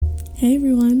Hey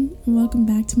everyone, and welcome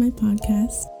back to my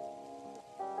podcast.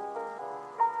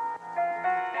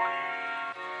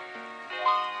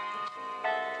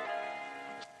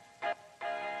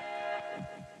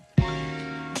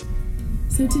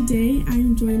 So today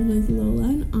I'm joined with Lola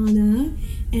and Anna,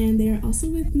 and they are also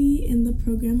with me in the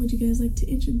program. Would you guys like to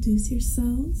introduce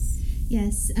yourselves?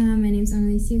 Yes, my name is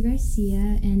Analicia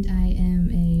Garcia, and I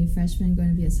am a freshman going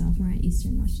to be a sophomore at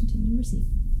Eastern Washington University.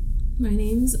 My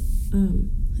name's,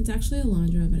 it's actually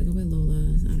Alondra, but I go by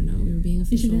Lola. I don't know, we were being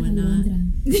official and whatnot.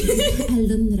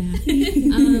 Alondra.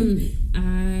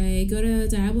 I go to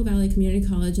Diablo Valley Community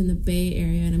College in the Bay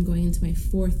Area, and I'm going into my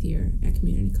 4th year at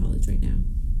community college right now.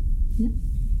 Yeah.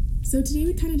 So today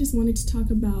we kind of just wanted to talk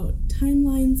about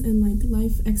timelines and like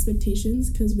life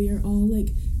expectations, because we are all like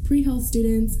pre-health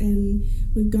students and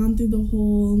we've gone through the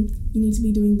whole you need to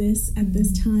be doing this at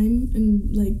this time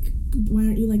and like why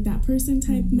aren't you like that person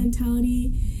type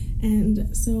mentality.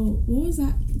 And so what was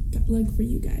that like for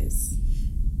you guys?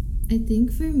 I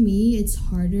think for me it's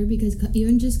harder because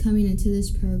even just coming into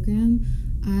this program,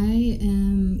 I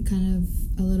am kind of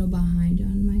a little behind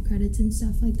on my credits and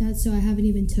stuff like that, so I haven't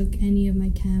even took any of my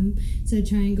chem. So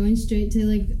going straight to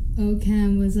like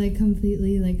OChem was like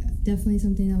completely like definitely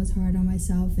something that was hard on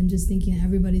myself, and just thinking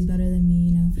everybody's better than me,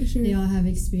 you know. For sure. They all have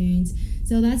experience,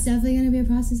 so that's definitely going to be a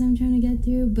process I'm trying to get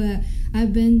through. But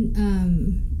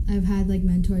I've had like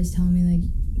mentors tell me like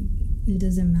it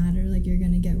doesn't matter, like you're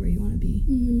going to get where you want to be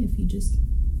if you just.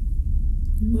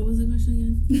 What was the question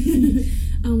again?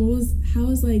 How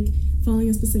was like following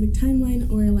a specific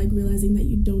timeline or like realizing that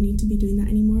you don't need to be doing that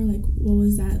anymore? Like what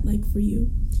was that like for you?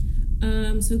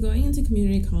 So going into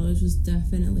community college was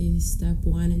definitely step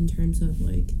one in terms of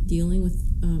like dealing with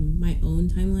my own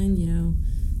timeline. You know,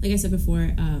 like I said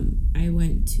before, I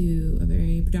went to a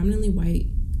very predominantly white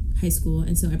high school,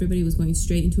 and so everybody was going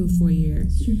straight into a 4-year.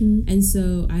 And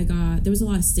so there was a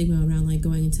lot of stigma around like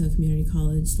going into a community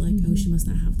college, like oh, she must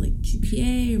not have like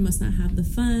GPA or must not have the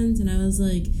funds. And I was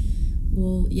like,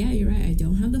 well, yeah, you're right, I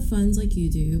don't have the funds like you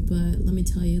do, but let me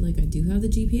tell you, like I do have the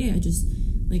GPA. I just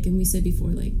like, and we said before,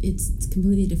 like it's a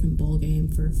completely different ball game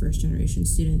for first generation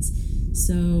students.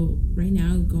 So right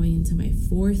now going into my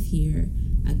 4th year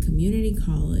at community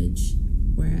college,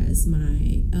 whereas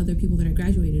my other people that I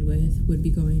graduated with would be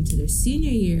going to their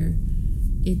senior year,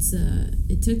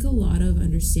 it took a lot of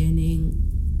understanding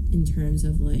in terms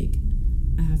of like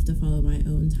I have to follow my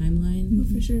own timeline.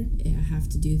 Oh, for sure. I have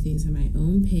to do things at my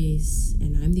own pace,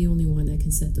 and I'm the only one that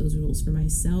can set those rules for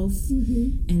myself.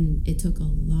 And it took a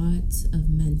lot of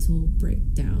mental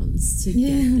breakdowns to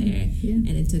get there. And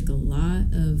it took a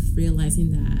lot of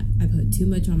realizing that I put too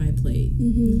much on my plate.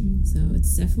 So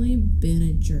it's definitely been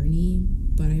a journey,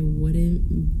 but I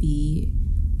wouldn't be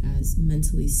as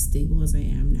mentally stable as I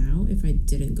am now if I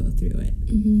didn't go through it.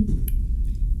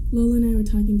 Lola and I were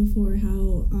talking before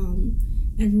how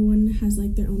everyone has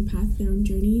like their own path, their own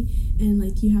journey, and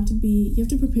like you have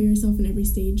to prepare yourself in every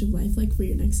stage of life, like for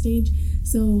your next stage.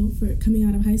 So for coming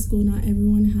out of high school, not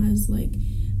everyone has like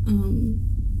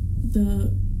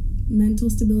the mental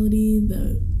stability,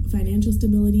 the financial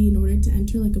stability in order to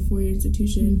enter like a 4-year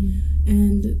institution.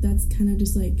 And that's kind of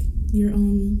just like your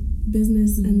own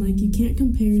business, and like you can't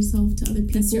compare yourself to other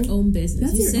people. That's your own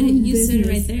business. You said it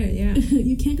right there. Yeah.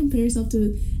 You can't compare yourself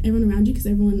to everyone around you, because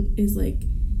everyone is like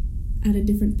at a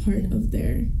different part of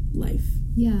their life.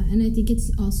 Yeah, and I think it's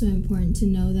also important to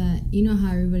know that, you know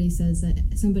how everybody says that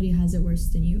somebody has it worse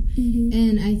than you.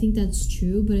 And I think that's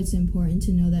true, but it's important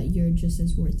to know that you're just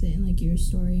as worth it, and like your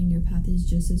story and your path is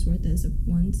just as worth it as the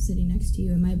one sitting next to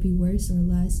you. It might be worse or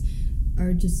less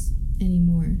or just any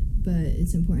more, but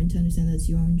it's important to understand that's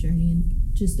your own journey, and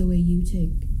just the way you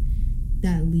take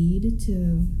that lead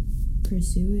to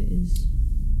pursue it is...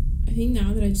 I think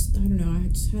now that I just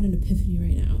had an epiphany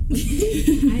right now.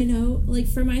 I know, like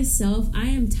for myself, I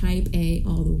am type A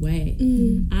all the way.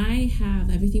 I have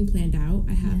everything planned out.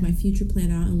 I have my future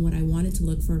planned out and what I wanted to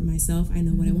look for myself. I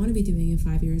know what I want to be doing in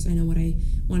 5 years. I know what I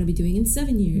want to be doing in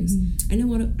 7 years. I know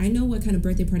what kind of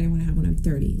birthday party I want to have when I'm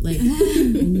 30. Like,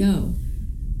 I know.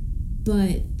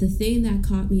 But the thing that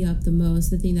caught me up the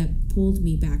most, the thing that pulled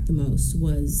me back the most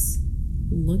was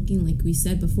looking, like we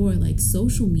said before, like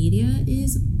social media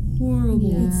is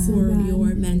horrible for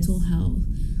your mental health.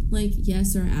 Like,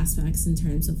 yes, there are aspects in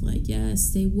terms of like, yes,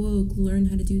 stay woke, learn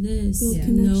how to do this,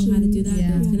 know how to do that,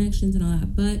 build connections and all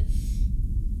that. But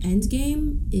end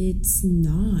game, it's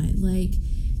not. Like,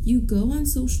 you go on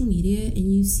social media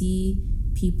and you see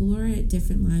people are at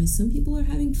different lives. Some people are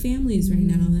having families right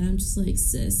now, and I'm just like,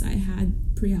 sis, I had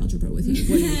pre-algebra with you.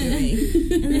 What are you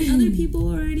doing? And then other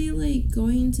people are already like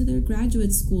going into their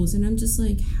graduate schools, and I'm just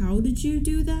like, how did you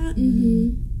do that?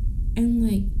 And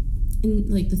like, and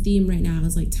like the theme right now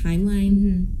is like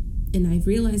timeline, and I've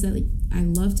realized that like I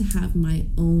love to have my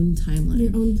own timeline.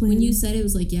 Your own plan. When you said it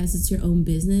was like, yes, it's your own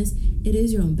business, it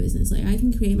is your own business. Like I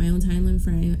can create my own timeline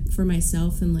for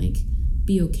myself and like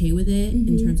be okay with it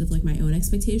in terms of like my own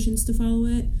expectations to follow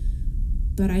it,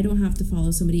 but I don't have to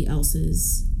follow somebody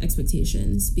else's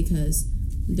expectations because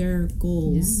their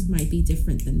goals might be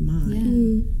different than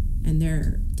mine, and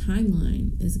their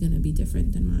timeline is going to be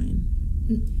different than mine.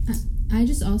 I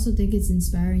just also think it's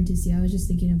inspiring to see. I was just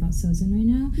thinking about Sozin right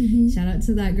now. Shout out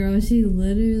to that girl. She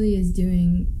literally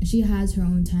she has her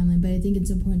own timeline, but I think it's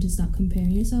important to stop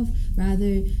comparing yourself.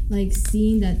 Rather, like,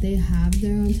 seeing that they have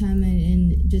their own timeline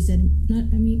and just,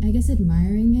 I guess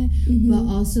admiring it, but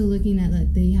also looking at,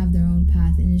 like, they have their own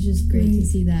path. And it's just great to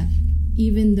see that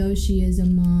even though she is a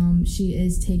mom, she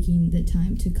is taking the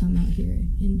time to come out here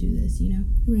and do this, you know?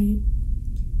 Right.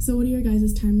 So what do your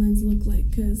guys' timelines look like?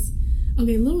 Because...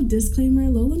 okay, little disclaimer,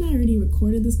 Lola and I already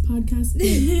recorded this podcast, but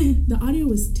the audio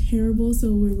was terrible,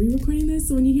 so we're re-recording this.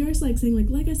 So when you hear us like saying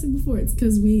like I said before, it's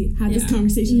because we had this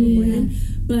conversation beforehand.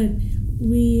 But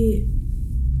we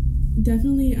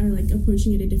definitely are like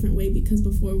approaching it a different way, because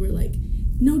before we're like,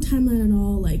 no timeline at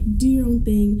all, like do your own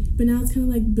thing, but now it's kind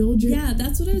of like build your... Yeah,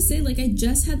 that's what I was saying. Like I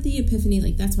just had the epiphany,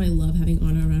 like that's why I love having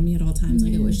Anna around me at all times.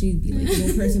 Like I wish she'd be like a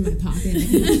little person in my pocket and I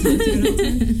can talk to her at all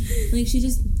times. Like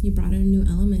you brought in a new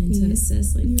element to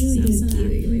assist. Like you really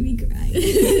did. You made me cry.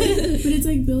 But it's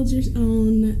like build your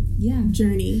own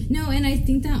journey. No, and I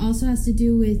think that also has to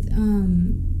do with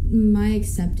my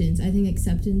acceptance. I think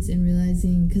acceptance and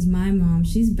realizing, because my mom,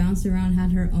 she's bounced around,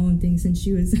 had her own thing since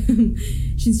she was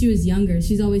younger.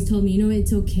 She's always told me, you know,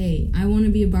 it's okay. I want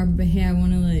to be a barber, but hey, I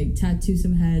want to like tattoo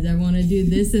some heads. I want to do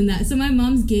this and that. So my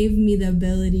mom's gave me the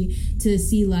ability to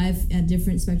see life at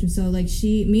different spectrums. So like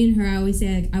me and her, I always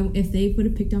say, like, if they would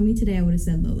have picked on me today, I would have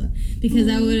said Lola, because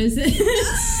I would have said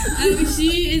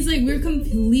she is like, we're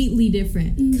completely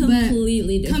different.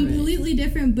 Completely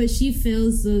different, but she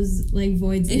fills those like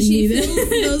voids and in she me. fills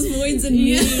those voids in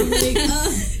me.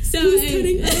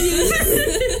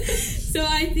 So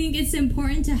I think it's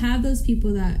important to have those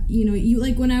people that, you know, you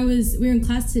like. When we were in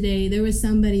class today, there was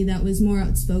somebody that was more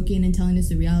outspoken and telling us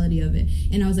the reality of it,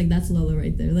 and I was like, that's Lola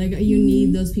right there. Like, you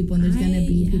need those people, and there's gonna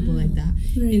be people like that,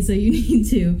 and so you need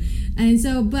to. And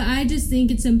so, but I just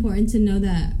think it's important to know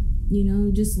that, you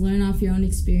know, just learn off your own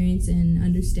experience and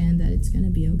understand that it's gonna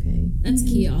be okay. That's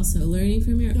key. Also, learning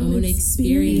from your own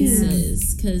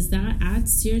experiences, because that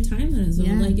adds to your timeline as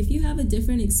well. Like if you have a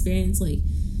different experience, like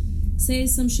say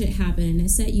some shit happened and it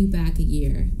set you back a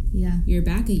year. You're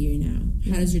back a year now.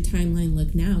 How does your timeline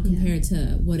look now compared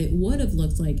to what it would have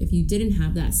looked like if you didn't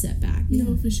have that setback?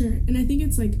 No, for sure. And I think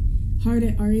it's like hard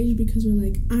at our age because we're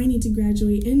like, I need to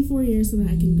graduate in 4 years so that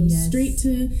I can go straight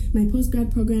to my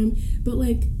post-grad program. But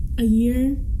like a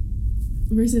year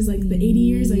versus like the 80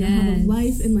 years that you'll have of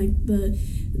life, and like the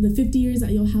 50 years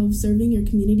that you'll have serving your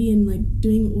community and like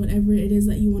doing whatever it is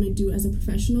that you want to do as a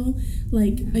professional.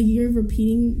 Like a year of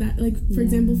repeating that, like for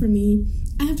example, for me,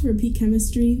 I have to repeat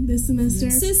chemistry this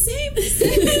semester. So same. I'm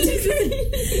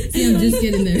just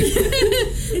getting there.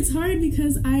 It's hard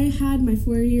because I had my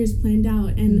 4 years planned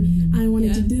out, and I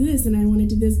wanted to do this, and I wanted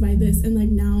to do this by this, and like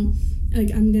now, like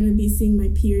I'm gonna be seeing my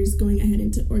peers going ahead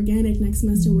into organic next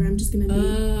semester, where I'm just gonna be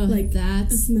like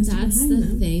that's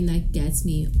the thing that gets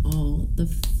me all the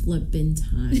flippin'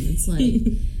 time. It's like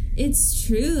it's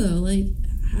true though. Like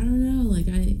I don't know. Like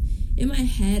in my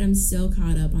head, I'm still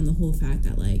caught up on the whole fact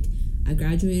that like I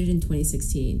graduated in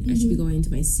 2016. I should be going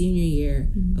into my senior year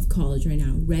of college right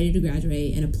now, ready to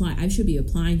graduate and apply. I should be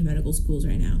applying to medical schools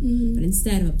right now, but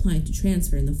instead I'm applying to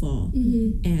transfer in the fall,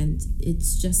 and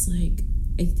it's just like.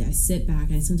 I sit back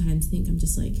and I sometimes think, I'm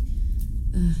just like,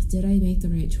 did I make the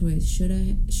right choice? Should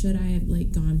I have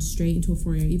like gone straight into a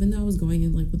 4-year, even though I was going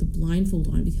in like with a blindfold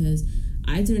on, because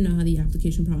I didn't know how the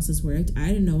application process worked. I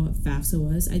didn't know what FAFSA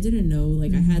was. I didn't know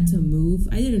like I had to move.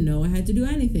 I didn't know I had to do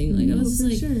anything. Like I was just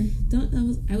like,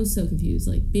 I was so confused.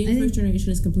 Like being first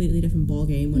generation is a completely different ball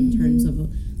game in terms of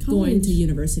going to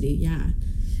university. Yeah.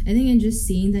 I think, and just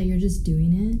seeing that you're just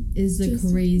doing it is the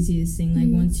craziest thing. Like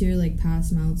once you're like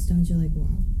past milestones, you're like,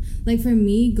 wow. Like for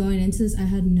me, going into this, I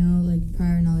had no like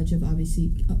prior knowledge of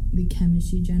obviously the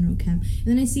chemistry, general chem, and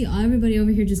then I see everybody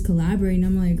over here just collaborating.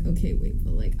 I'm like, okay, wait,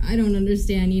 but like I don't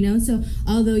understand, you know. So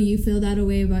although you feel that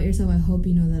way about yourself, I hope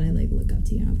you know that I like look up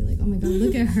to you and I'll be like, oh my god,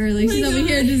 look at her, like she's over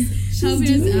here just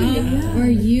helping us out, or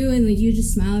you, and like you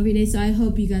just smile every day. So I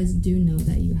hope you guys do know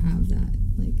that you have that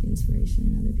like inspiration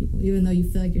in other people, even though you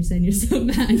feel like you're setting yourself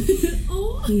back.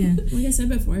 Like I said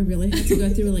before, I really had to go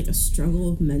through like a struggle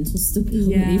of mental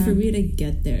stability for me to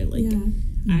get there. Like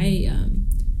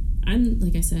I'm,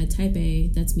 like I said, type A,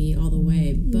 that's me all the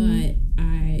way, but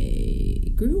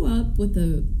I grew up with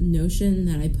the notion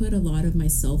that I put a lot of my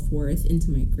self-worth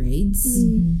into my grades.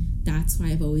 That's why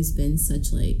I've always been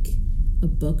such, like, a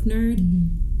book nerd.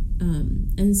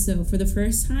 And so for the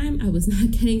first time, I was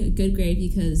not getting a good grade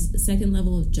because the second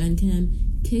level of Gen Chem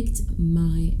kicked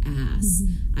my ass.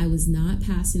 I was not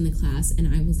passing the class,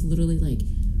 and I was literally like,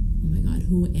 oh my God,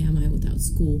 who am I without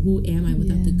school? Who am I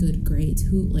without the good grades?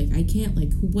 Who, like, I can't,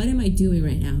 like, what am I doing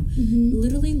right now?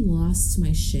 Literally lost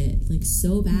my shit, like,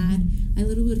 so bad. I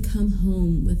literally would come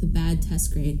home with a bad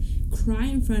test grade, cry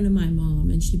in front of my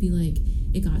mom, and she'd be like,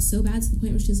 it got so bad to the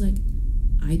point where she's like,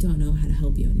 I don't know how to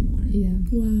help you anymore.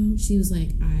 Wow. She was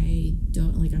like, I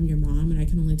don't, like, I'm your mom, and I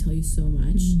can only tell you so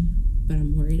much, but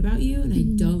I'm worried about you, and I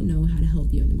don't know how to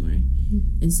help you anymore.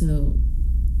 And so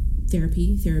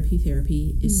therapy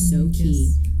is so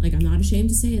key. Like, I'm not ashamed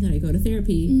to say that I go to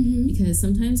therapy because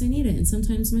sometimes I need it, and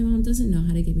sometimes my mom doesn't know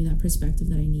how to give me that perspective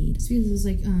that I need. It's because it's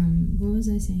like, what was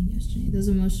I saying yesterday? Those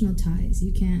emotional ties.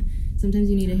 You can't. Sometimes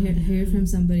you need to hear from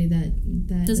somebody that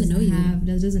doesn't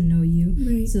know you,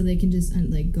 right? So they can just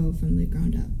like go from the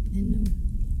ground up and know.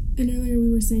 And earlier we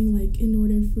were saying, like, in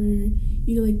order for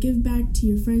you to, like, give back to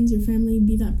your friends, your family,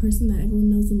 be that person that everyone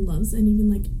knows and loves, and even,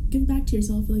 like, give back to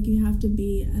yourself, like, you have to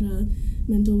be at a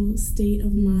mental state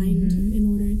of mind in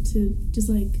order to just,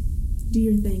 like, do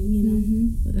your thing, you know?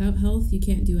 Without health, you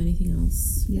can't do anything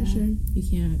else. For sure.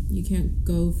 You can't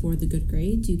go for the good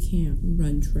grades. You can't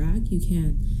run track. You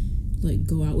can't, like,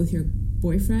 go out with your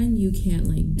boyfriend. You can't,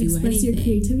 like, do Express anything. your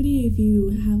creativity if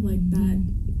you have, like, that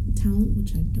talent,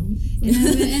 which I don't.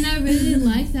 And I really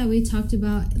like that we talked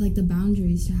about, like, the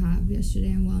boundaries to have yesterday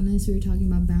in wellness. We were talking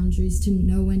about boundaries to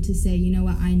know when to say, you know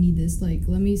what, I need this, like,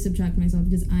 let me subtract myself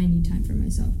because I need time for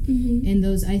myself. And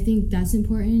those, I think that's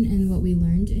important, and what we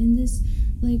learned in this,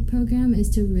 like, program is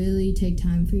to really take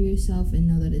time for yourself and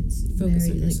know that it's focus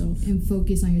very, on yourself. like, and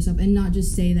focus on yourself, and not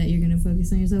just say that you're gonna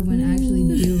focus on yourself when actually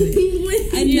do it.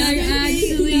 And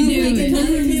actually do it.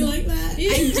 Like that.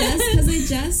 I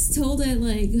just told it,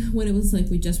 like, when it was, like,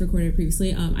 we just recorded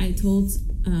previously, I told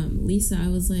Lisa, I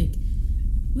was like,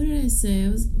 what did I say?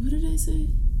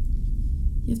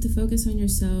 You have to focus on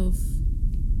yourself.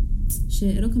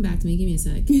 Shit, it'll come back to me. Give me a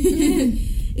sec.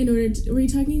 Were you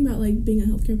talking about, like, being a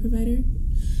healthcare provider?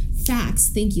 Facts.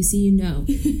 Thank you. See, you know.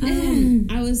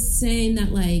 I was saying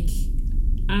that, like,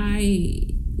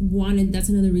 that's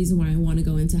another reason why I want to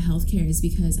go into healthcare, is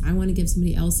because I want to give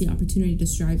somebody else the opportunity to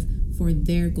strive for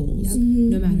their goals.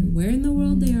 No matter where in the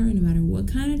world they are, no matter what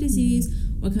kind of disease,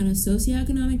 what kind of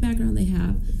socioeconomic background they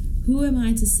have, who am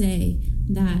I to say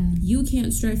that you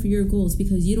can't strive for your goals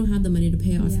because you don't have the money to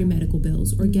pay off your medical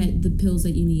bills or get the pills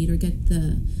that you need or get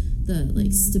the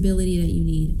like stability that you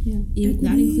need.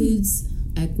 That includes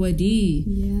equity.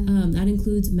 That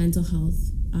includes mental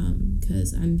health,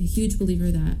 because I'm a huge believer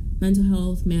that mental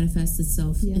health manifests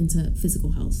itself into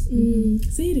physical health.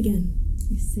 Say it again.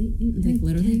 Like,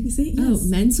 literally? Say it, yes.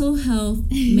 Mental health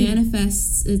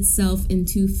manifests itself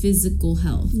into physical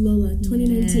health. Lola,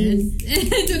 2019.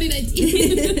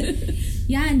 2019.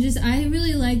 Yeah, and just, I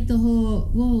really like the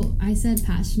whole, I said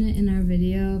passionate in our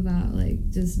video about,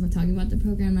 like, just talking about the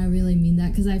program. I really mean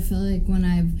that, because I feel like when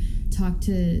I've talked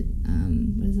to,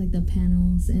 the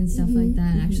panels and stuff like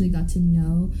that, and actually got to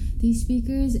know these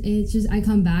speakers, it's just, I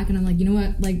come back and I'm like, you know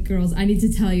what, like, girls, I need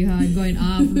to tell you how I'm going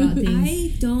off about things.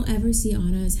 I don't ever see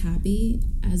Anna as happy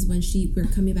as when we're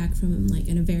coming back from, like,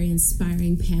 in a very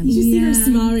inspiring panel. You see her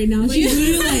smile right now. She's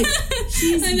literally, like,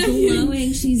 she's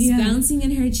glowing. She's bouncing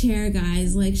in her chair,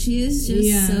 guys. Like, she is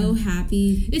just so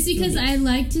happy. It's because I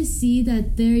like to see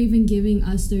that they're even giving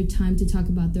us their time to talk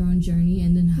about their own journey,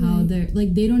 and then how they're,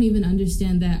 like, they don't even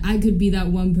understand that I could be that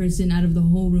one person out of the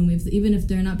whole room. Even if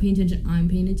they're not paying attention, I'm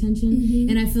paying attention.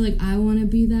 And I feel like I want to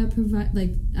be that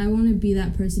I want to be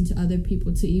that person to other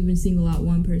people, to even single out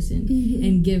one person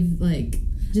and give, like,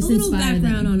 just a little inspire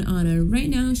background them. on Anna. Right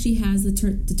now, she has the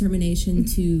determination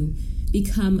to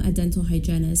become a dental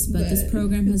hygienist, but this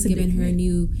program has given her a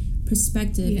new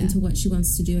perspective into what she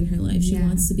wants to do in her life. She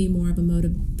wants to be more of a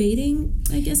motivating,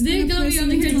 I guess, They kind of got me person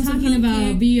on here to talking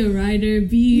about be a writer,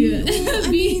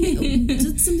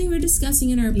 that's something we're discussing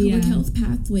in our public health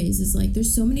pathways, is, like,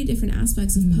 there's so many different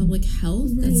aspects of public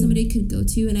health that somebody could go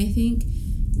to, and I think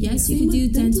you can do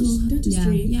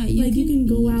dentistry. You can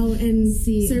go out and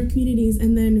serve communities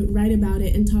and then write about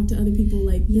it and talk to other people,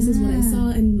 like, this is what I saw,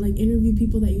 and, like, interview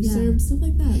people that you served, stuff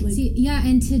like that. Like,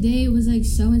 and today was, like,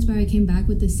 so inspiring. I came back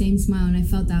with the same smile, and I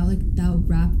felt that, like, that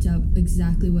wrapped up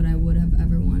exactly what I would have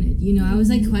ever wanted. You know, I was,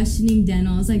 like, questioning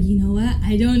dental. I was like, you know what?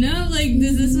 I don't know. Like,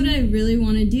 this is what I really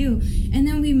want to do. And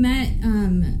then we met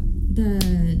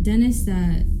the dentist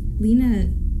that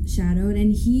Lena shadowed,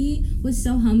 and he was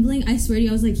so humbling. I swear to you,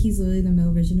 I was like, he's literally the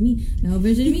male version of me.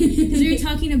 Because we were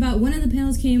talking about, one of the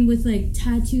panels came with like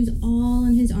tattoos all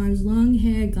on his arms, long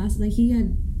hair, glasses, like he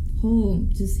had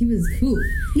he was cool.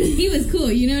 He was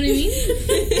cool, you know what I mean?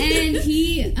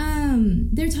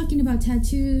 And they're talking about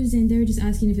tattoos, and they're just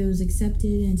asking if it was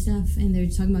accepted and stuff, and they're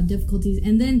talking about difficulties,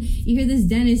 and then you hear this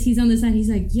dentist, he's on the side, he's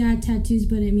like, yeah, tattoos,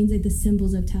 but it means like the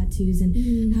symbols of tattoos,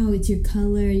 and how it's your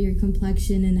color, your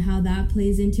complexion, and how that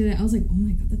plays into it. I was like, oh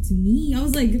my god, that's me. I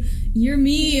was like, you're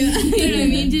me. You know what I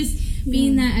mean? Just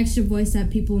being that extra voice that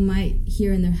people might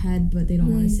hear in their head, but they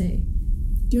don't want to say.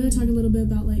 Do you want to talk a little bit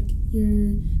about like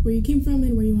where you came from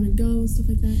and where you want to go and stuff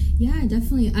like that? Yeah,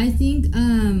 definitely. I think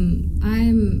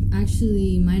I'm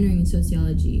actually minoring in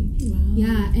sociology. Wow.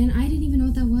 Yeah, and I didn't even know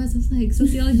what that was. I was like,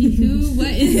 sociology who? What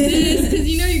is this? Because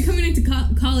you know, you're coming into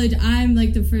college. I'm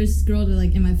like the first girl to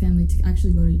like in my family to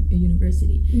actually go to a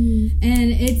university,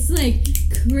 and it's like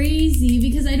crazy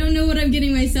because I don't know what I'm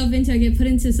getting myself into. I get put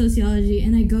into sociology,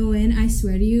 and I go in. I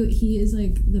swear to you, he is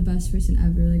like the best person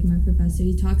ever. Like my professor,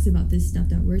 he talks about this stuff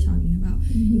that we're talking about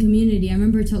in community. I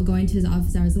remember going to his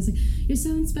office hours. I was like, "You're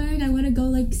so inspiring. I want to go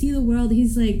like see the world."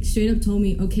 He's like straight up told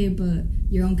me, "Okay, but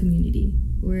your own community."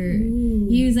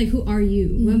 He was like, "Who are you?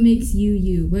 What makes you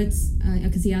you? What's?"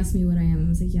 Because he asked me what I am. I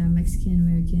was like, "Yeah, I'm Mexican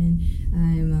American.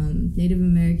 I'm Native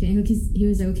American." And he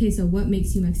was like, "Okay, so what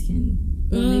makes you Mexican?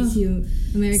 What makes you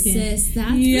American?" Sis,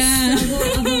 that's the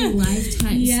struggle of a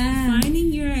lifetime. Yeah.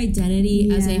 Finding your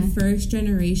identity as a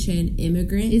first-generation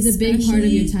immigrant is a big part of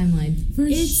your timeline.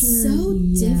 It's so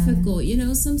difficult. You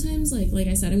know, sometimes, like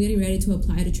I said, I'm getting ready to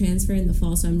apply to transfer in the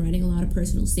fall, so I'm writing a lot of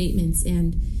personal statements,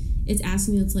 and it's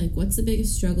asking me, it's like, what's the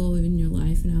biggest struggle in your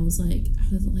life? And I was like,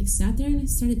 sat there and I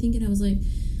started thinking, I was like,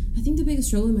 I think the biggest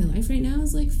struggle in my life right now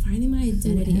is like finding my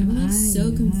identity. I'm like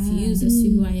so confused as to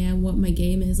who I am, what my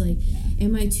game is. Like,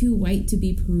 am I too white to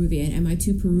be Peruvian? Am I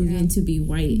too Peruvian to be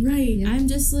white? Right. Yep. I'm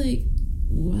just like,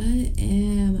 what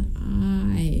am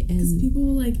I? Because people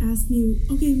will like ask me,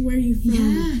 okay, where are you from?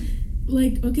 Yeah.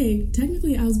 Like, okay,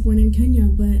 technically I was born in Kenya,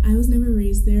 but I was never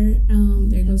raised there.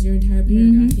 There goes your entire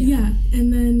paragraph. Yeah,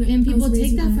 and people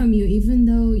take that from you, even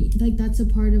though like that's a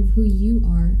part of who you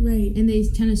are. Right. And they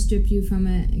kind of strip you from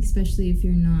it, especially if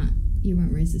you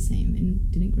weren't raised the same and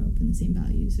didn't grow up in the same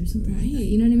values or something like that.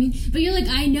 You know what I mean? But you're like,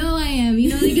 I know I am. You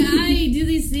know, like I do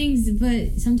these things,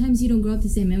 but sometimes you don't grow up the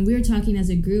same. And we were talking as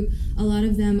a group. A lot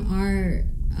of them are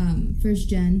first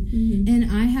gen,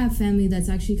 and I have family that's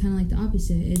actually kind of like the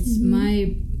opposite. It's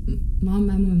my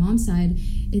mom's side.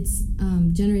 It's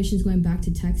generations going back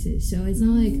to Texas. So it's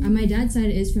not like my dad's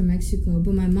side is from Mexico,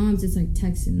 but my mom's it's like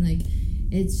Texan. Like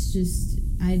it's just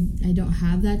I don't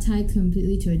have that tie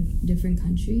completely to a different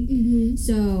country.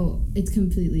 So it's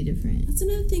completely different. That's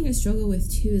another thing I struggle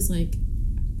with too. Is like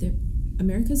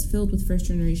America's filled with first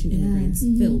generation immigrants.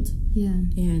 Filled. Yeah.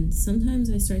 And sometimes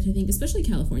I start to think, especially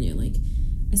California, like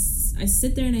I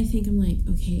sit there and I think, I'm like,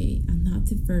 okay, I'm not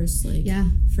the first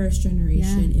first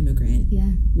generation immigrant. Yeah.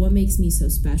 What makes me so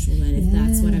special then if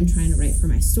that's what I'm trying to write for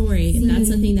my story? If that's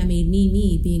the thing that made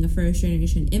me being a first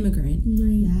generation immigrant.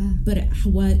 Right. Yeah. But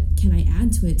what can I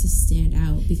add to it to stand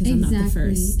out because I'm not the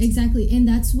first? Exactly. And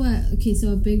that's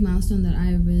so a big milestone that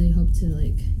I really hope to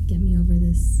like get me over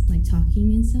this like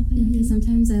talking and stuff like that, because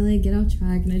sometimes I like get off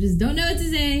track and I just don't know what to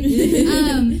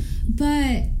say.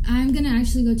 But I'm gonna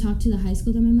actually go talk to the high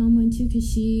school that my mom went to, because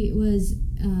she was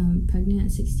pregnant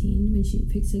at 16 when she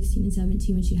picked 16 and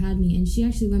 17 when she had me, and she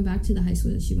actually went back to the high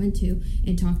school that she went to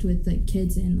and talked with like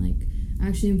kids and like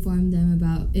actually informed them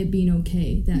about it being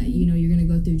okay that you know you're gonna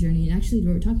go through a journey, and actually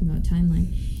what we're talking about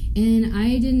timeline. And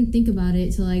I didn't think about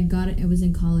it till I was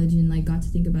in college and like got to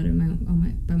think about it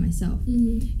by myself.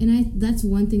 And that's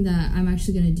one thing that I'm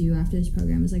actually gonna do after this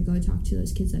program is like go talk to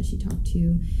those kids that she talked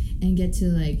to, and get to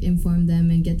like inform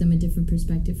them and get them a different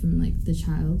perspective from like the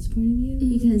child's point of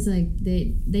view, because like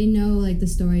they know like the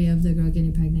story of the girl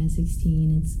getting pregnant at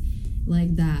 16. It's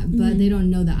like that, but they don't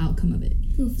know the outcome of it.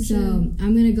 So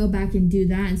I'm gonna go back and do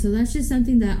that, and so that's just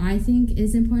something that I think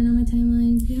is important on my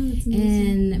timeline. Yeah, that's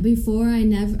amazing. And before I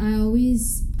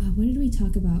always what did we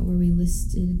talk about where we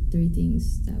listed 3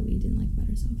 things that we didn't like about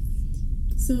ourselves?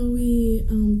 So we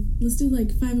listed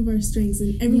like 5 of our strengths,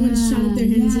 and everyone shot up their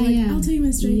hands and like, I'll tell you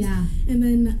my strengths. Yeah. And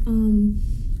then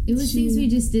it was things we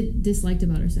just disliked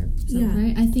about ourselves,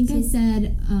 right? I think I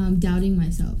said doubting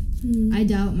myself. I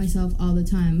doubt myself all the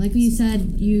time. Like you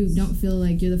said, you don't feel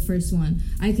like you're the first one.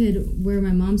 I could, where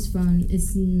my mom's from,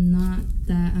 it's not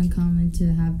that uncommon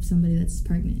to have somebody that's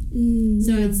pregnant.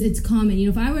 So it's common.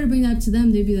 You know, if I were to bring that up to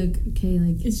them, they'd be like, okay,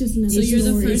 like it's just another. So you're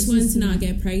the first one to not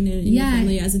get pregnant in your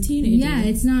family as a teenager. Yeah,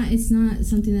 it's not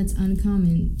something that's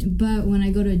uncommon. But when I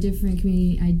go to a different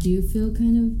community, I do feel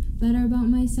kind of better about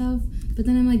myself. But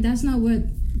then I'm like, that's not what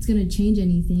it's gonna change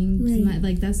anything. Right.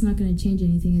 Like that's not gonna change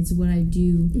anything. It's what I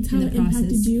do. It's how it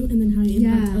impacted you, and then how you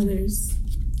impact others.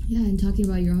 Yeah, and talking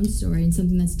about your own story and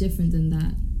something that's different than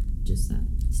that, just that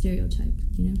stereotype.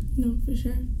 You know? No, for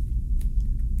sure.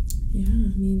 Yeah,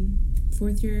 I mean,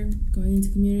 4th year going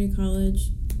into community college,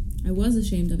 I was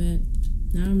ashamed of it.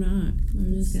 Now I'm not.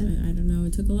 I'm just I don't know.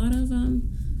 It took a lot of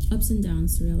ups and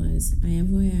downs to realize I am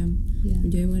who I am. Yeah. I'm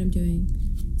doing what I'm doing.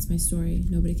 It's my story.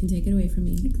 Nobody can take it away from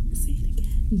me. Say it again.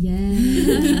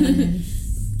 Yes.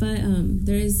 But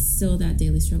there is still that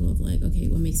daily struggle of like, okay,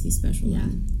 what makes me special? Yeah.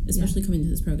 Especially coming to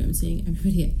this program, seeing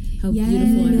everybody, how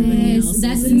beautiful everybody else is.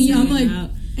 That's me. I'm like,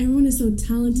 everyone is so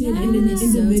talented and an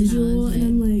individual. So and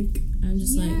I'm like, I'm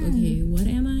just like, okay, what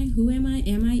am I? Who am I?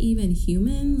 Am I even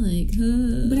human? Like,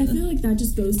 But I feel like that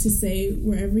just goes to say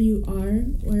wherever you are,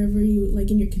 wherever you,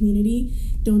 like in your community,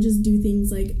 don't just do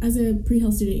things like, as a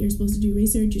pre-health student, you're supposed to do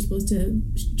research, you're supposed to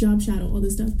job shadow, all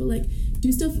this stuff, but like,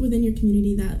 do stuff within your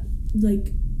community that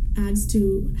like adds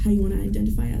to how you want to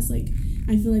identify as. Like,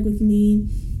 I feel like with me,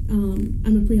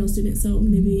 I'm a pre-health student, so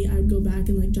maybe I would go back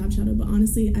and like job shadow, but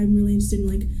honestly, I'm really interested in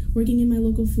like working in my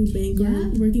local food bank or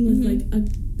working with like a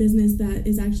business that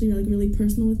is actually like really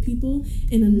personal with people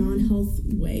in a non-health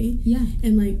way. Yeah.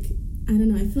 And like, I don't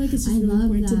know, I feel like it's just really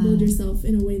important to build yourself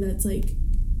in a way that's like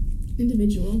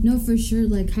individual. No, for sure.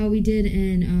 Like how we did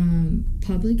in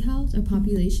public health or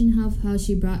population health, how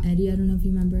she brought Eddie. I don't know if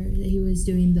you remember that he was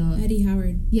doing the Eddie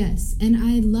Howard. Yes, and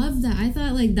I love that. I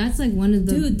thought like that's like one of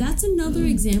the that's another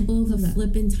example of a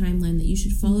flippin' timeline that you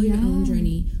should follow your own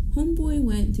journey. Homeboy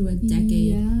went through a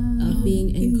decade of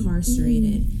being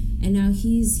incarcerated, and now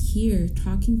he's here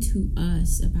talking to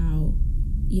us about,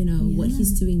 you know, what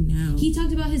he's doing now. He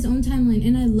talked about his own timeline,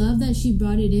 and I love that she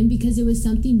brought it in because it was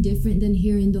something different than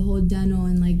hearing the whole deno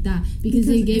and like that, because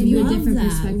they gave you a different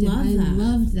perspective. I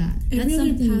loved that.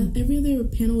 Every other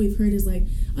panel we've heard is like,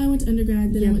 oh, I went to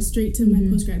undergrad, then I went straight to my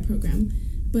postgrad program.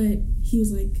 But he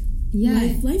was like,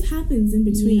 life happens in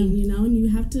between, you know, and you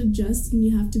have to adjust and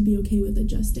you have to be okay with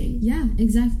adjusting. Yeah,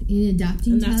 exactly. And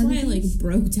adapting. And that's why I like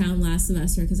broke down last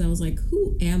semester, because I was like,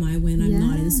 who am I when I'm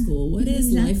not in school? What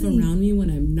is life around me when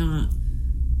I'm not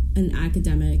an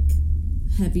academic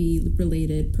heavy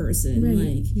related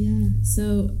person?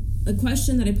 So a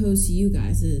question that I pose to you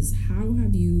guys is,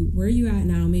 where are you at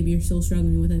now? Maybe you're still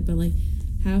struggling with it, but like,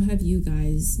 how have you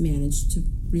guys managed to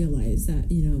realize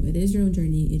that, you know, it is your own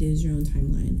journey, it is your own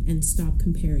timeline, and stop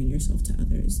comparing yourself to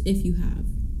others, if you have,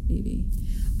 maybe?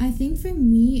 I think for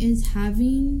me is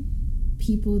having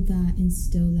people that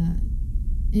instill that.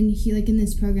 And like in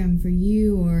this program, for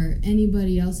you or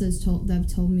anybody else that's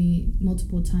told me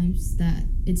multiple times that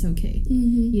it's okay.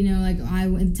 You know, like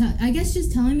I guess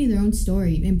just telling me their own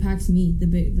story impacts me the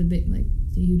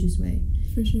hugest way.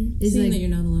 For sure. It's saying that you're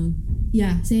not alone.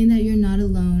 Yeah, saying that you're not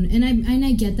alone. And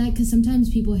I get that, because sometimes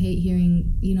people hate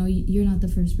hearing, you know, you're not the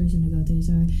first person to go through this,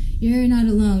 or you're not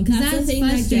alone, because that's the thing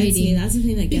frustrating. That's the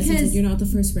thing that gets me. Like, you're not the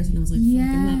first person. I was like,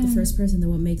 fuck, I'm not the first person, then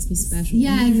what makes me special?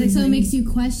 Yeah, exactly. So it makes you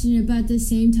question it, but at the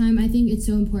same time, I think it's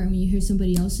so important when you hear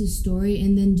somebody else's story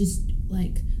and then just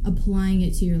like applying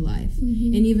it to your life.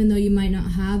 And even though you might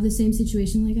not have the same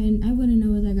situation, like I wouldn't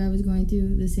know what that guy was going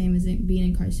through the same as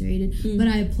being incarcerated, but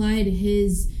I applied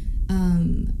his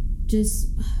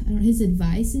his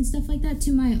advice and stuff like that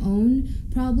to my own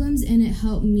problems, and it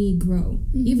helped me grow.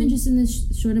 Even just in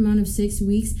this short amount of 6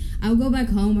 weeks, I'll go back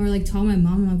home or like tell my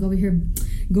mom, and I'll go over here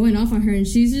going off on her, and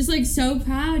she's just like so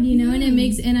proud, you know. And it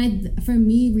makes, for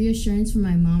me, reassurance from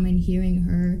my mom and hearing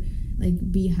her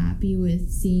like be happy with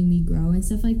seeing me grow and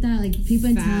stuff like that. Like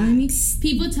people telling me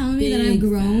that I've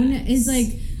grown is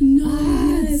like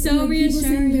so like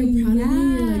reassuring. They're proud of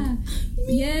you.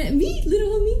 You're like, me,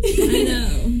 little me. I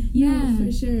know. Yeah, no,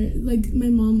 for sure. Like my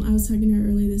mom, I was talking to her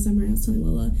earlier this summer. I was telling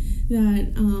Lola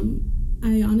that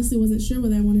I honestly wasn't sure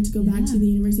whether I wanted to go back to the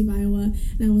University of Iowa,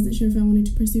 and I wasn't sure if I wanted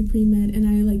to pursue pre-med, and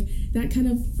I like that kind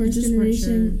of first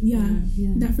generation,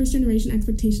 that first generation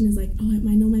expectation is like, oh,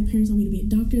 I know my parents want me to be a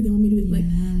doctor, they want me to like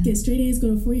get straight A's,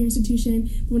 go to a 4-year institution.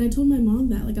 But when I told my mom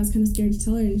that, like I was kind of scared to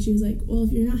tell her, and she was like, well,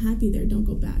 if you're not happy there, don't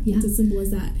go back. It's as simple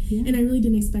as that. And I really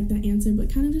didn't expect that answer,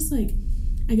 but kind of just like,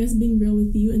 I guess being real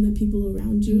with you and the people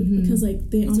around you, because like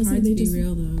it's hard to be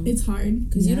real though. It's hard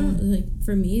because you don't like.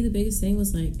 For me, the biggest thing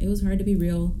was like it was hard to be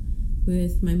real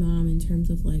with my mom in terms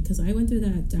of like, because I went through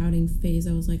that doubting phase.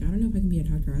 I was like, I don't know if I can be a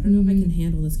doctor. I don't know if I can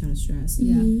handle this kind of stress.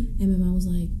 Yeah. And my mom was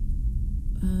like,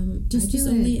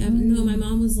 no, my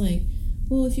mom was like,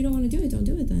 well, if you don't want to do it, don't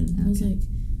do it then. Okay.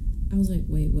 I was like,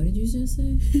 wait, what did you just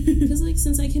say? Because like,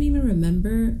 since I can't even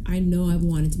remember, I know I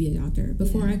wanted to be a doctor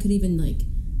before I could even like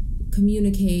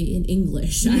communicate in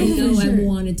English. I know I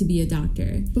wanted to be a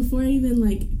doctor before I even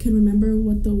like could remember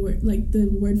what the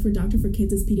word for doctor for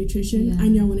kids is pediatrician. I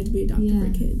knew I wanted to be a doctor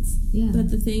for kids.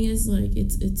 But the thing is, like,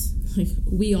 it's like,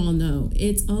 we all know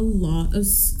it's a lot of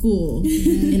school.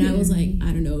 And I was like,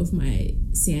 I don't know if my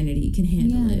sanity can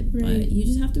handle it. But you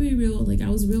just have to be real. Like, I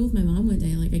was real with my mom one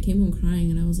day. Like, I came home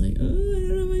crying and I was like, oh, I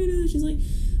don't know if I can do this. She's like,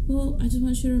 well, I just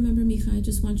want you to remember, Mija, I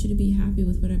just want you to be happy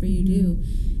with whatever you do.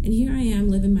 And here I am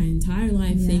living my entire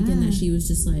life thinking that she was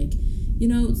just like, you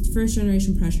know, first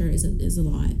generation pressure is a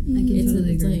lot. I can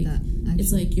totally agree with that. Actually.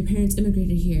 It's like your parents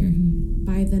immigrated here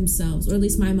by themselves, or at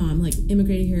least my mom like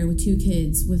immigrated here with 2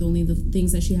 kids with only the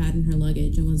things that she had in her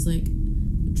luggage, and was like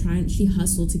she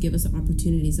hustled to give us the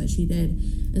opportunities that she did.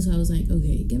 And so I was like,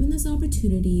 okay, given this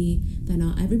opportunity that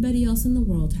not everybody else in the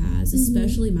world has,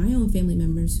 especially my own family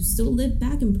members who still live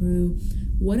back in Peru,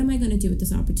 what am I going to do with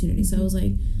this opportunity? So I was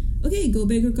like, okay, go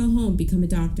big or go home, become a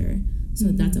doctor. So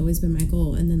that's always been my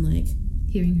goal. And then like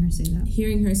hearing her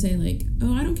say like,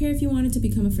 oh, I don't care if you wanted to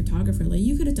become a photographer, like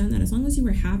you could have done that as long as you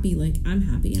were happy. Like, I'm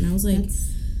happy. And I was like,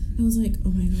 oh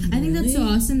my god, I think that's so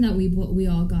awesome that we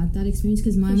all got that experience,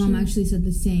 because my mom actually said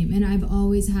the same. And I've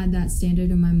always had that standard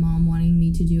of my mom wanting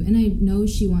me to do, and I know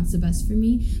she wants the best for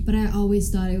me, but I always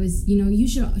thought it was, you know,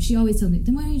 she always told me,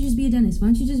 then why don't you just be a dentist, why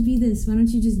don't you just be this, why don't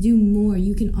you just do more,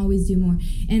 you can always do more.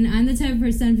 And I'm the type of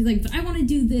person to be like, but I want to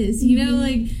do this, you know,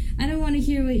 like I don't want to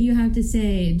hear what you have to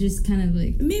say, just kind of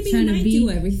like maybe you might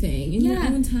do everything in your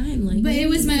own time, like, but it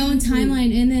was my own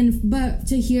timeline. And then but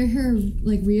to hear her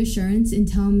like reassurance and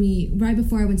tell me right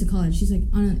before I went to college, she's like,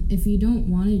 Anna, if you don't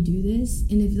want to do this,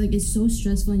 and if like it's so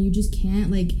stressful and you just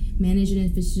can't like manage it, and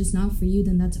if it's just not for you,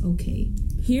 then that's okay.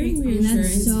 Hearing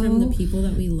reassurance from the people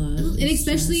that we love, and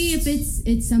especially if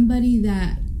it's somebody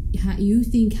that you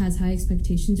think has high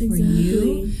expectations for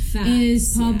you,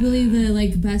 is probably the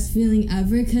like best feeling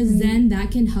ever, because then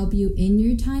that can help you in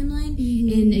your timeline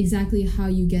in exactly how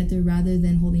you get there, rather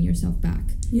than holding yourself back.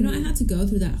 You know, I had to go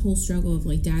through that whole struggle of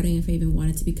like doubting if I even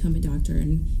wanted to become a doctor,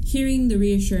 and hearing the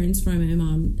reassurance from my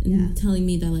mom and telling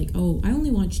me that like, oh, I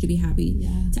only want you to be happy,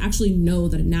 to actually know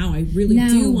that now I really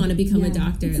do want to become a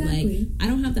doctor. Like, I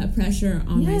don't have that pressure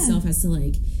on myself as to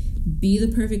like be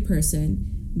the perfect person,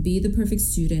 be the perfect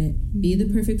student, be the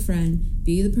perfect friend,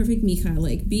 be the perfect Mija,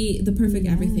 like be the perfect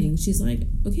everything. She's like,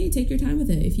 okay, take your time with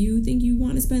it. If you think you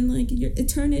want to spend like your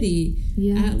eternity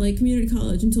at like community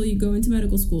college until you go into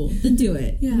medical school, then do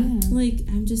it. Like,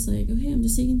 I'm just like, okay, I'm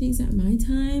just taking things at my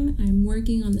time. I'm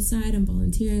working on the side, I'm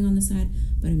volunteering on the side,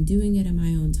 but I'm doing it at my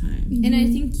own time. And I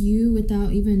think you,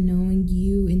 without even knowing,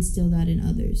 you instill that in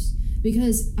others.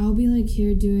 Because I'll be like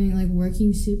here doing like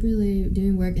working super late,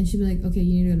 doing work, and she'll be like, okay,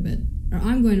 you need to go to bed. Or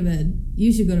I'm going to bed,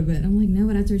 you should go to bed. I'm like, no,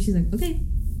 but afterwards she's like, okay.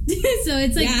 So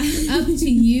it's like up to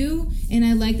you. And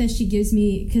I like that she gives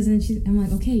me, because then I'm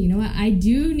like, okay, you know what? I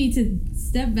do need to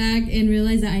step back and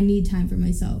realize that I need time for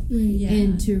myself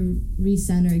and to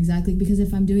recenter exactly. Because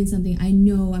if I'm doing something, I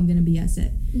know I'm going to BS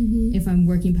it if I'm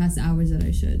working past the hours that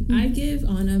I should. I give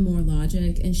Anna more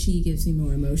logic and she gives me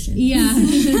more emotion. Yeah.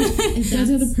 Those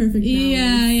are the perfect balance.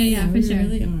 Yeah, for sure.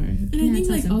 Really are. And I think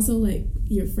like awesome. Also like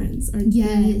your friends are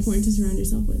really important to surround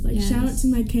yourself with. Like shout out to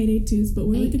my K-2s, but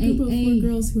we're like a group of 4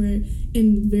 girls who are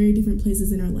in very different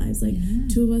places in our lives. Like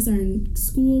 2 of us are in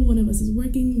school, 1 of us is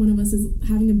working, 1 of us is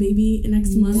having a baby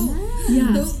next month.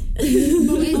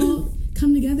 But we all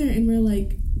come together and we're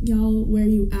like, y'all, where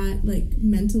you at, like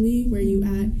mentally, where you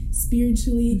at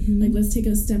spiritually, like let's take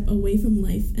a step away from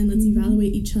life and let's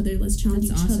evaluate each other, let's challenge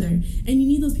each other. And you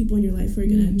need those people in your life who are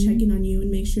gonna check in on you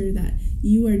and make sure that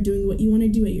you are doing what you want to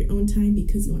do at your own time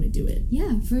because you want to do it.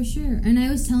 Yeah, for sure. And I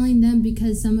was telling them,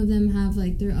 because some of them have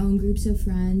like their own groups of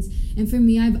friends, and for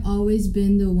me, I've always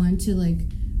been the one to like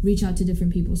reach out to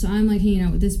different people. So I'm like hanging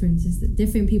out with this person,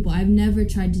 different people. I've never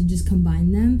tried to just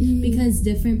combine them because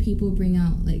different people bring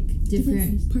out like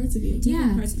different parts of you.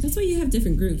 Parts. That's why you have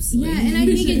different groups. Yeah, and I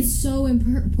think it's so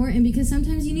important because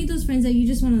sometimes you need those friends that you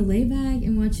just want to lay back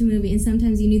and watch a movie, and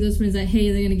sometimes you need those friends that,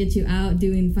 hey, they're going to get you out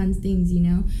doing fun things, you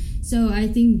know? So I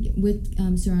think with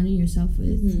surrounding yourself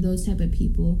with those type of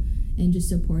people and just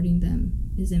supporting them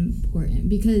is important,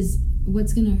 because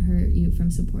what's going to hurt you from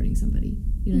supporting somebody?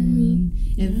 You know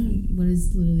what I mean? What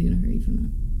is literally going to hurt you from that?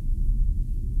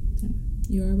 So.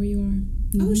 You are where you are.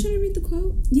 Oh, should I read the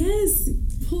quote? Yes,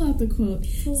 pull out the quote.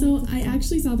 I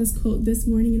actually saw this quote this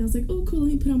morning and I was like, oh, cool,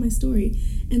 let me put on my story.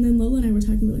 And then Lola and I were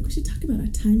talking, we should talk about a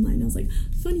timeline. I was like,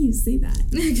 funny you say that.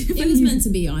 It was meant to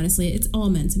be, honestly. It's all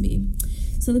meant to be.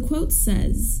 So the quote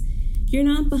says, "You're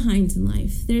not behind in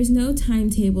life. There's no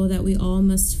timetable that we all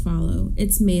must follow.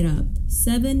 It's made up.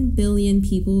 7 billion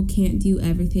people can't do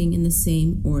everything in the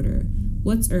same order.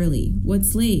 What's early?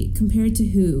 What's late? Compared to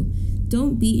who?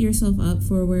 Don't beat yourself up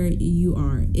for where you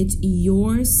are. It's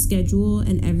your schedule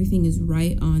and everything is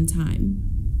right on time."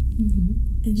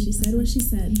 And she said what she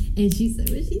said.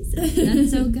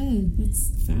 That's so good. That's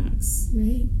facts.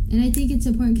 Right. And I think it's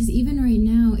important because even right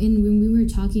now, when we were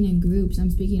talking in groups, I'm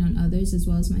speaking on others as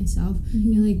well as myself,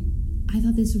 you're like, I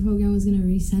thought this program was going to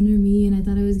recenter me and I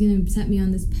thought it was going to set me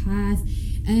on this path.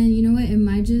 And you know what? It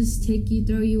might just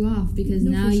throw you off because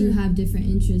now you have different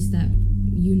interests that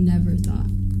you never thought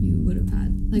you would have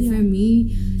had. Like for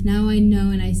me, now I know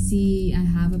and I see I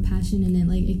have a passion and it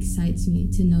like excites me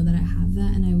to know that I have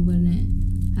that, and I wouldn't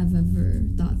have ever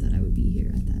thought that I would be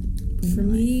here at that point. For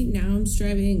me, now I'm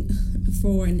striving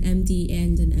for an MD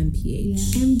and an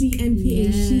MPH. Yeah. MD,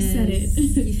 NPH, she said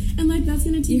it. And like that's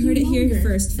gonna take you heard it longer. here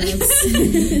first, folks.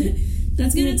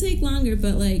 That's gonna take longer,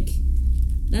 but like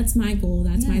that's my goal.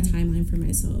 That's my timeline for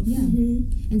myself. Yeah.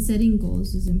 And setting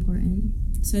goals is important.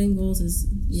 Setting goals is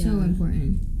so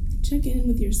important. Check in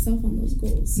with yourself on those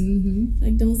goals.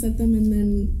 Like don't set them and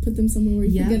then put them somewhere where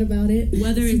you forget about it.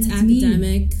 Whether it's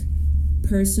academic,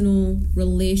 personal,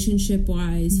 relationship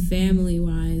wise, family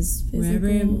wise,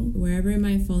 wherever it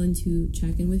might fall into,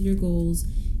 check in with your goals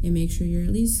and make sure you're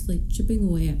at least like chipping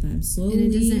away at them slowly.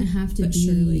 And it doesn't have to be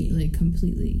surely. Like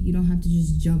completely. You don't have to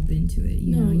just jump into it.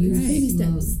 You know, you baby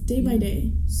steps, day by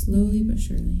day, slowly but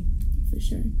surely. For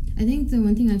sure. I think the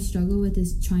one thing I've struggled with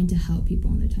is trying to help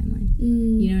people on their timeline.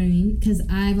 You know what I mean? Because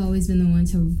I've always been the one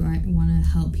to want to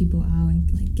help people out and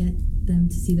like get them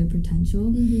to see their potential,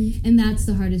 and that's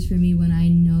the hardest for me when I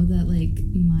know that like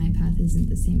my path isn't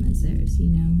the same as theirs. You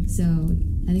know, so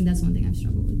I think that's one thing I've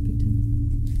struggled with big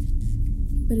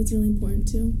time. But it's really important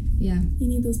too. Yeah, you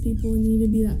need those people, and you need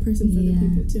to be that person for the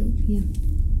people too. Yeah.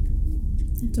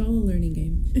 It's all a learning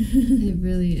game. It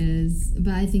really is.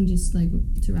 But I think just like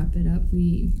to wrap it up,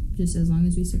 we just as long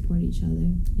as we support each other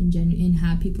and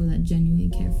have people that genuinely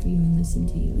care for you and listen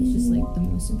to you, it's just like the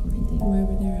most important thing.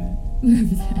 Wherever they're at. Yeah.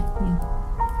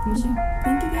 For sure.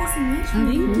 Thank you guys so much.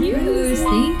 Thank you. Yes.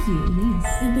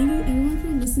 And thank you everyone for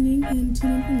listening, and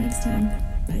tune in for next time.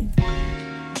 Bye.